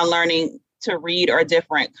around learning to read or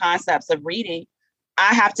different concepts of reading,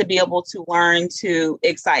 I have to be able to learn to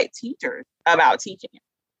excite teachers about teaching it,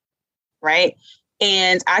 right?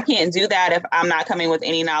 And I can't do that if I'm not coming with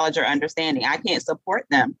any knowledge or understanding. I can't support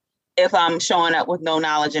them if I'm showing up with no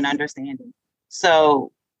knowledge and understanding.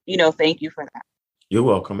 So, thank you for that. You're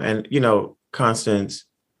welcome. And, Constance,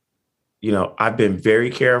 I've been very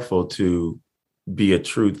careful to be a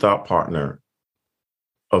true thought partner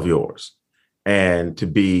of yours and to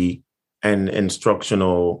be an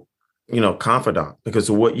instructional, confidant,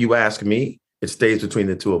 because what you ask me, it stays between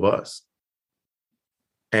the two of us.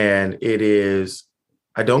 And it is,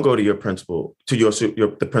 I don't go to your principal, to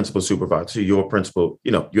the principal supervisor, to your principal,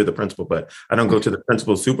 you're the principal, but I don't go to the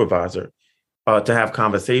principal supervisor to have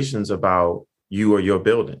conversations about you or your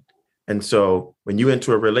building. And so when you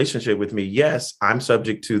enter a relationship with me, yes, I'm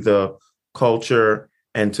subject to the culture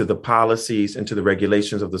and to the policies and to the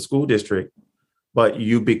regulations of the school district, but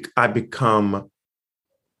I become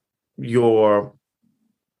your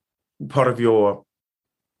part of your,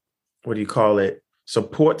 what do you call it,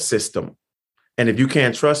 support system. And if you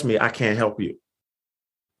can't trust me, I can't help you.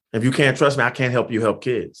 If you can't trust me, I can't help you help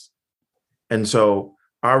kids. And so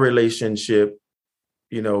our relationship,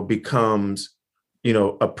 becomes,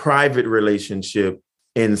 a private relationship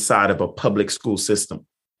inside of a public school system.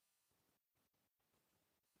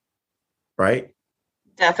 Right?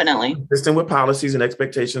 Definitely. Consistent with policies and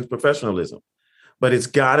expectations, professionalism. But it's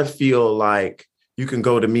got to feel like you can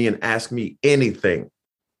go to me and ask me anything.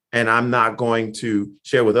 And I'm not going to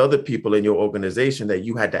share with other people in your organization that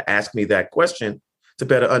you had to ask me that question to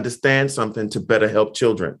better understand something, to better help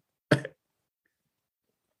children.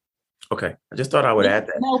 Okay. I just thought I would add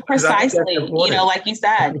that. No, precisely. Like you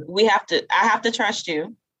said, I have to trust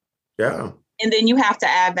you. Yeah. And then you have to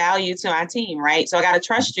add value to my team, right? So I got to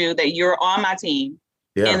trust you that you're on my team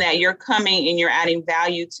and that you're coming and you're adding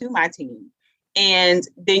value to my team. And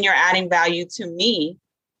then you're adding value to me.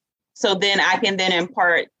 So then I can then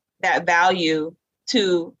impart that value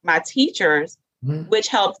to my teachers, which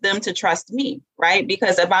helps them to trust me, right?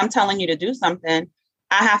 Because if I'm telling you to do something,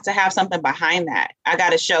 I have to have something behind that. I got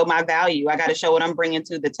to show my value. I got to show what I'm bringing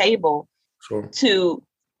to the table to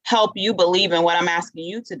help you believe in what I'm asking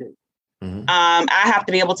you to do. Mm-hmm. I have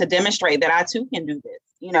to be able to demonstrate that I too can do this.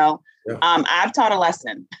 I've taught a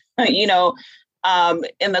lesson, in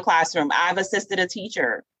the classroom. I've assisted a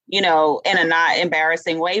teacher, in a not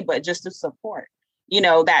embarrassing way, but just to support,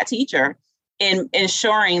 that teacher. in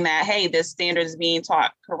ensuring that, hey, this standard is being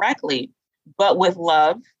taught correctly, but with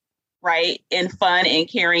love, right? And fun and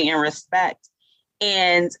caring and respect.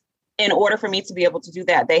 And in order for me to be able to do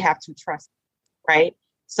that, they have to trust, right?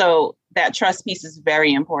 So that trust piece is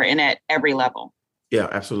very important at every level. Yeah,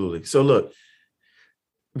 absolutely. So look,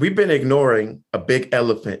 we've been ignoring a big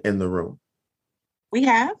elephant in the room. We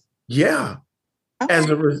have? Yeah. Okay.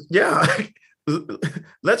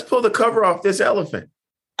 Let's pull the cover off this elephant.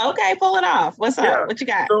 Okay, pull it off. What's up? What you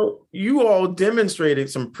got? So you all demonstrated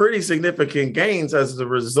some pretty significant gains as a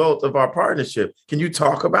result of our partnership. Can you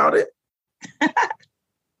talk about it? Can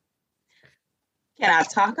I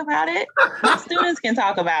talk about it? My students can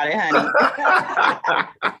talk about it, honey.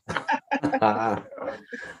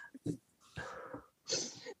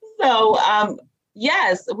 So,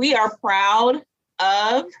 yes, we are proud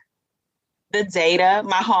of the data,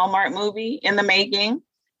 my Hallmark movie in the making.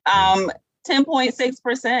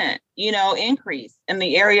 10.6%, increase in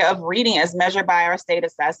the area of reading as measured by our state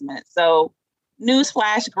assessment. So,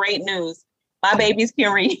 newsflash, great news. My babies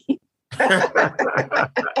can read.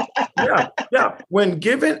 Yeah. When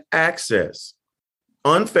given access,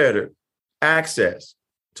 unfettered access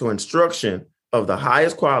to instruction of the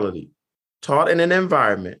highest quality, taught in an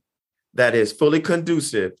environment that is fully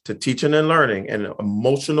conducive to teaching and learning and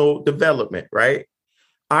emotional development, right?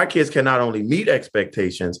 Our kids can not only meet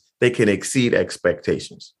expectations, they can exceed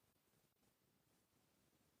expectations.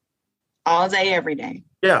 All day, every day.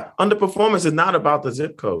 Yeah. Underperformance is not about the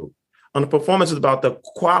zip code. Underperformance is about the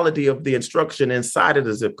quality of the instruction inside of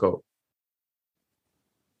the zip code.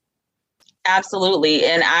 Absolutely.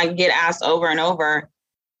 And I get asked over and over,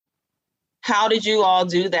 how did you all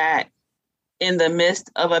do that in the midst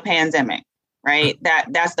of a pandemic? Right?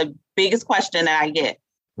 That's the biggest question that I get.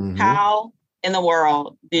 Mm-hmm. How in the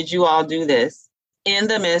world did you all do this in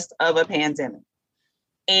the midst of a pandemic?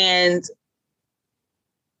 And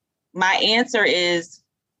my answer is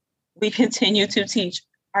we continue to teach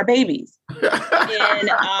our babies. And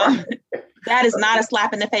that is not a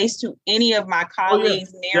slap in the face to any of my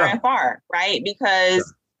colleagues near and far, right?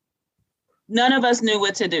 Because none of us knew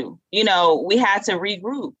what to do. We had to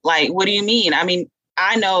regroup. Like, what do you mean? I mean,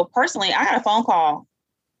 I know personally, I got a phone call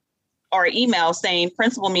or email saying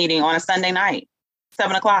principal meeting on a Sunday night,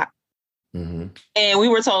 7:00. Mm-hmm. And we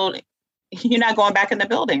were told, you're not going back in the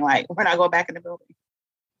building. Like, we're not going back in the building.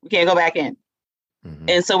 We can't go back in. Mm-hmm.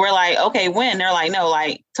 And so we're like, okay, when? They're like, no,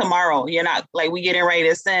 like tomorrow. You're not, like, we getting ready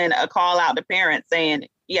to send a call out to parents saying,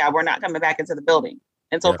 yeah, we're not coming back into the building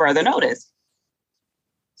until further notice.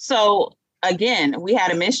 So again, we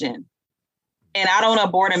had a mission, and I don't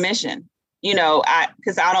abort a mission,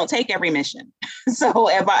 because I don't take every mission. So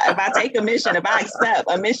if I take a mission, if I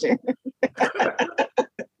accept a mission,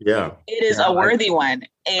 it is a worthy one,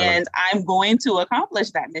 and I'm going to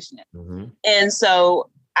accomplish that mission. Mm-hmm. And so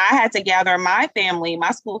I had to gather my family,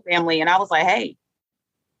 my school family, and I was like, hey,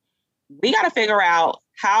 we got to figure out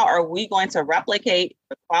how are we going to replicate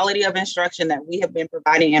the quality of instruction that we have been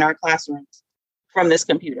providing in our classrooms from this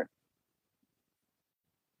computer.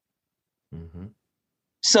 Mm-hmm.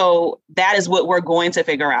 So that is what we're going to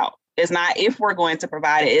figure out. It's not if we're going to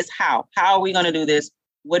provide it, it's how. How are we going to do this?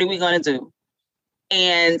 What are we going to do?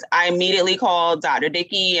 And I immediately called Dr.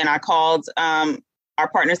 Dickey, and I called our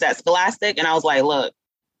partners at Scholastic, and I was like, look,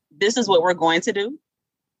 this is what we're going to do.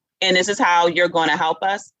 And this is how you're going to help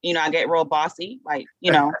us. I get real bossy, like,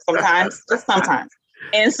 sometimes, just sometimes.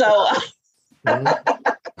 And so I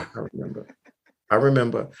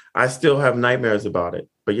remember. I still have nightmares about it,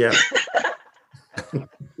 but yeah.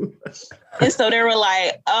 And so they were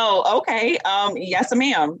like, oh, okay. Yes,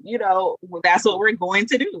 ma'am. That's what we're going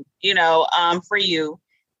to do, for you.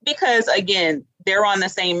 Because again, they're on the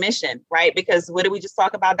same mission, right? Because what did we just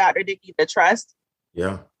talk about, Dr. Dickey? The trust.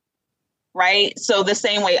 Yeah. Right. So the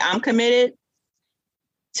same way I'm committed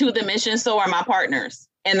to the mission, so are my partners,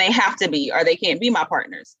 and they have to be, or they can't be my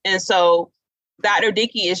partners. And so Dr.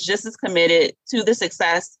 Dickey is just as committed to the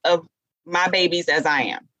success of my babies as I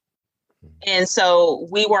am. And so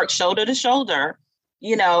we work shoulder to shoulder,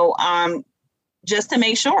 just to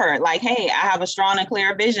make sure, like, hey, I have a strong and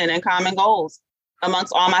clear vision and common goals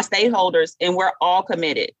amongst all my stakeholders, and we're all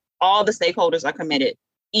committed. All the stakeholders are committed,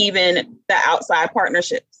 even the outside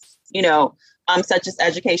partnerships, such as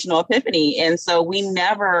Educational Epiphany. And so we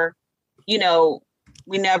never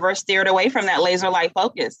steered away from that laser-like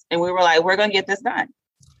focus. And we were like, we're going to get this done.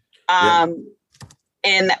 And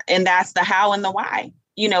that's the how and the why.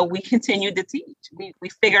 We continued to teach. We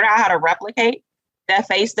figured out how to replicate that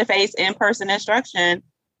face-to-face in-person instruction,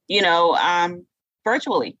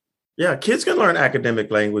 virtually. Yeah, kids can learn academic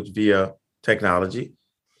language via technology,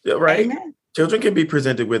 right? Amen. Children can be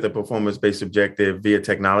presented with a performance-based objective via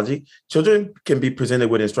technology. Children can be presented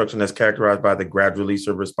with instruction that's characterized by the gradual release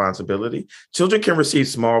of responsibility. Children can receive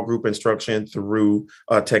small group instruction through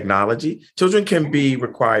technology. Children can be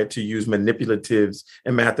required to use manipulatives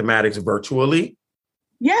and mathematics virtually.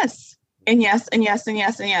 Yes. And yes, and yes, and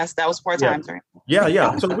yes, and yes. That was 4 times, right?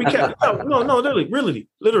 Yeah. So we kept,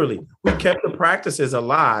 literally, we kept the practices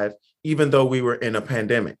alive, even though we were in a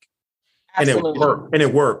pandemic. Absolutely. And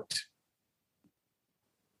it worked.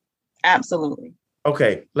 Absolutely.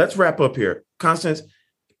 Okay, let's wrap up here. Constance,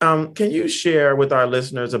 can you share with our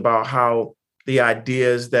listeners about how the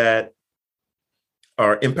ideas that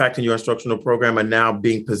are impacting your instructional program are now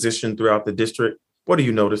being positioned throughout the district? What are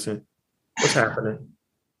you noticing? What's happening?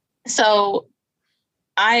 So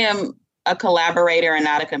I am a collaborator and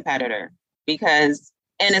not a competitor and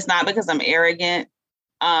it's not because I'm arrogant,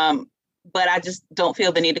 but I just don't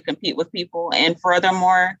feel the need to compete with people. And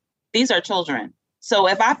furthermore, these are children. So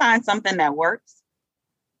if I find something that works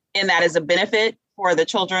and that is a benefit for the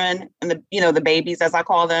children and the babies, as I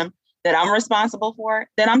call them, that I'm responsible for,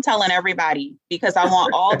 then I'm telling everybody, because I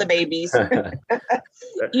want all the babies, to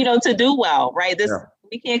do well, right?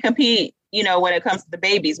 We can't compete, when it comes to the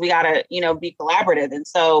babies. We got to, be collaborative. And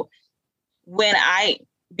so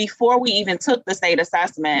before we even took the state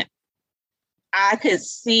assessment, I could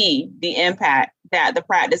see the impact that the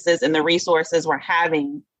practices and the resources were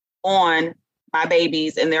having on my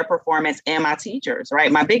babies and their performance and my teachers, right?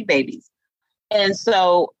 My big babies. And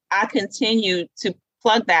so I continue to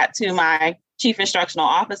plug that to my chief instructional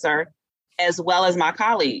officer, as well as my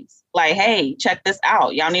colleagues. Like, hey, check this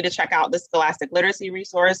out. Y'all need to check out this scholastic literacy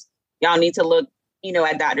resource. Y'all need to look,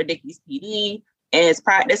 at Dr. Dickey's PD and his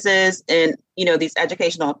practices and, these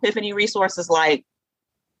educational Epiphany resources. Like,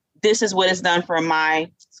 this is what is done for my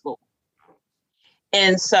school.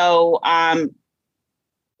 And so,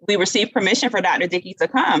 we received permission for Dr. Dickey to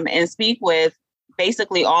come and speak with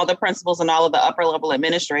basically all the principals and all of the upper level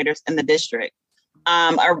administrators in the district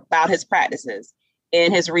about his practices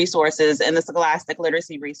and his resources and the scholastic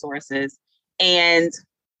literacy resources. And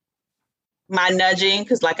my nudging,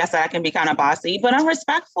 because like I said, I can be kind of bossy, but I'm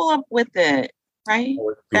respectful with it, right?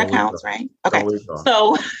 That counts, right? Okay.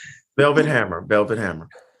 So Velvet hammer.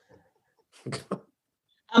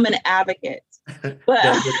 I'm an advocate.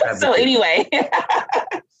 But so anyway,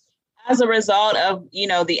 as a result of,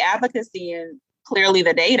 the advocacy and clearly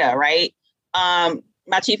the data, right?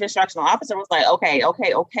 My chief instructional officer was like, okay,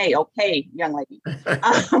 young lady.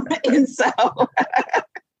 And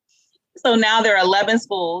so now there are 11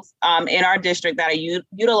 schools in our district that are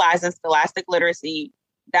utilizing scholastic literacy,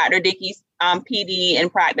 Dr. Dickey's PD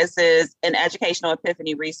and practices, and educational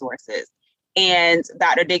Epiphany resources. And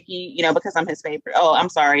Dr. Dickey, because I'm his favorite. Oh, I'm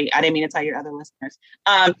sorry. I didn't mean to tell your other listeners.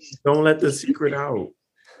 Don't let the secret out.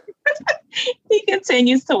 He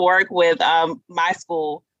continues to work with my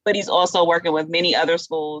school, but he's also working with many other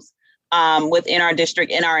schools within our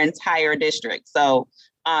district, in our entire district. So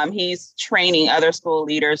he's training other school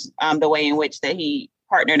leaders the way in which that he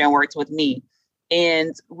partnered and worked with me.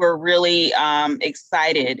 And we're really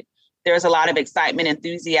excited. There's a lot of excitement,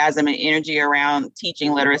 enthusiasm, and energy around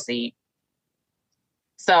teaching literacy.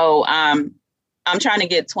 So I'm trying to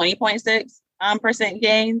get 20.6%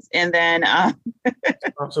 gains. And then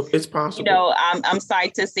it's possible. I'm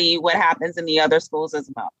psyched to see what happens in the other schools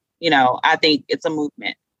as well. I think it's a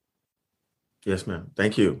movement. Yes, ma'am.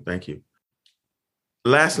 Thank you.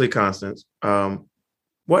 Lastly, Constance,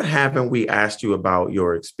 what haven't we asked you about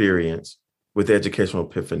your experience with the Educational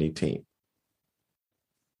Epiphany team?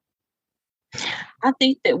 I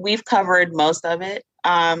think that we've covered most of it.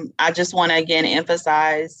 I just want to again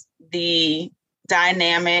emphasize the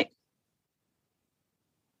dynamic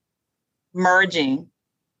merging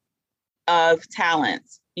of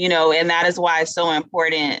talents, and that is why it's so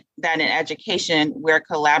important that in education, we're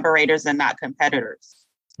collaborators and not competitors.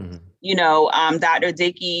 Mm-hmm. Dr.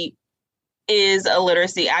 Dickey is a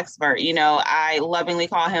literacy expert. I lovingly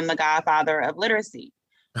call him the godfather of literacy.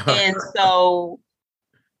 And so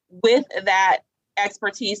with that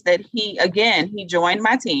expertise that he joined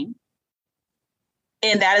my team,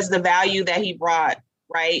 and that is the value that he brought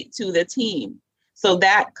right to the team. So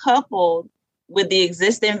that coupled with the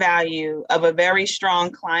existing value of a very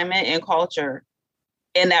strong climate and culture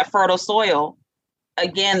in that fertile soil,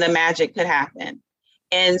 again, the magic could happen.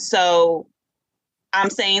 And so I'm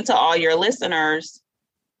saying to all your listeners,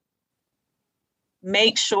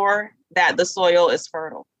 make sure that the soil is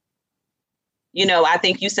fertile. I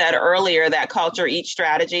think you said earlier that culture eats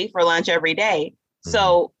strategy for lunch every day.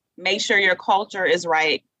 So make sure your culture is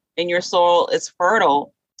right and your soil is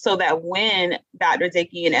fertile, so that when Dr.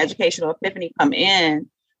 Dickey and Educational Epiphany come in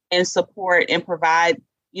and support and provide,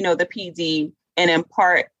 the PD and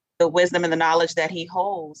impart the wisdom and the knowledge that he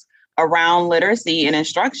holds around literacy and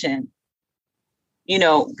instruction,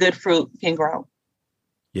 good fruit can grow.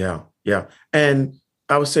 Yeah. Yeah. And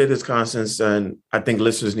I would say this, Constance, and I think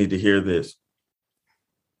listeners need to hear this.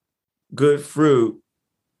 Good fruit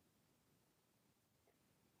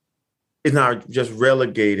is not just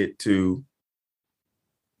relegated to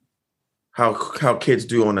how kids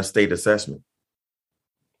do on a state assessment.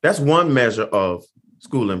 That's one measure of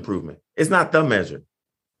school improvement. It's not the measure.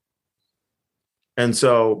 And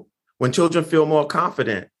so when children feel more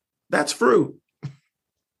confident, that's fruit.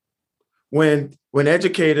 When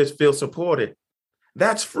educators feel supported,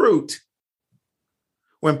 that's fruit.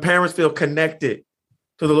 When parents feel connected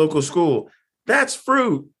to the local school, that's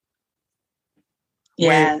fruit.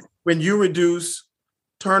 Yes. When you reduce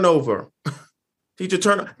turnover, teacher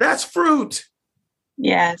turnover, that's fruit.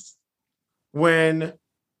 Yes. When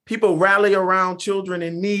people rally around children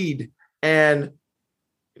in need and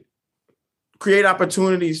create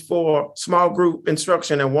opportunities for small group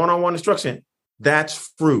instruction and one-on-one instruction,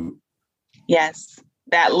 that's fruit. Yes.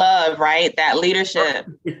 That love, right? That leadership.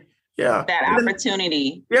 Yeah. That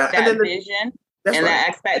opportunity. Yeah. That vision. And that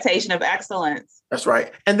expectation of excellence. That's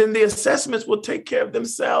right. And then the assessments will take care of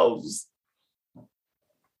themselves.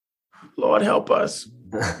 Lord, help us.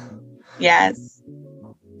 Yes.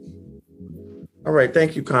 All right.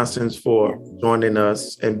 Thank you, Constance, for joining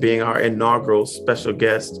us and being our inaugural special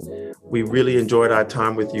guest. We really enjoyed our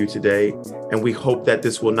time with you today, and we hope that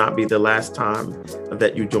this will not be the last time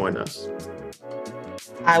that you join us.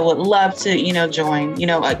 I would love to, join.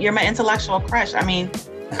 You're my intellectual crush. I mean,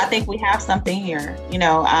 I think we have something here.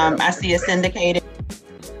 I see a syndicated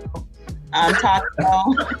talk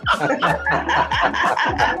show.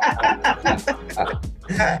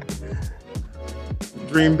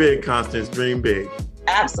 Dream big, Constance. Dream big.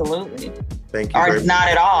 Absolutely. Thank you. Or not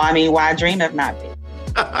at all. I mean, why dream of not big?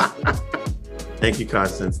 Thank you,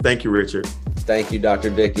 Constance. Thank you, Richard. Thank you, Dr.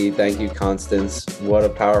 Dickey. Thank you, Constance. What a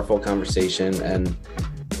powerful conversation. And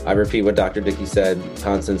I repeat what Dr. Dickey said.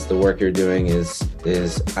 Constance, the work you're doing is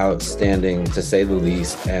outstanding, to say the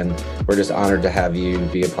least. And we're just honored to have you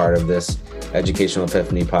be a part of this Educational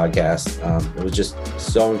Epiphany podcast. It was just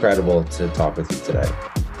so incredible to talk with you today.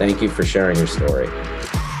 Thank you for sharing your story.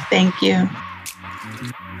 Thank you.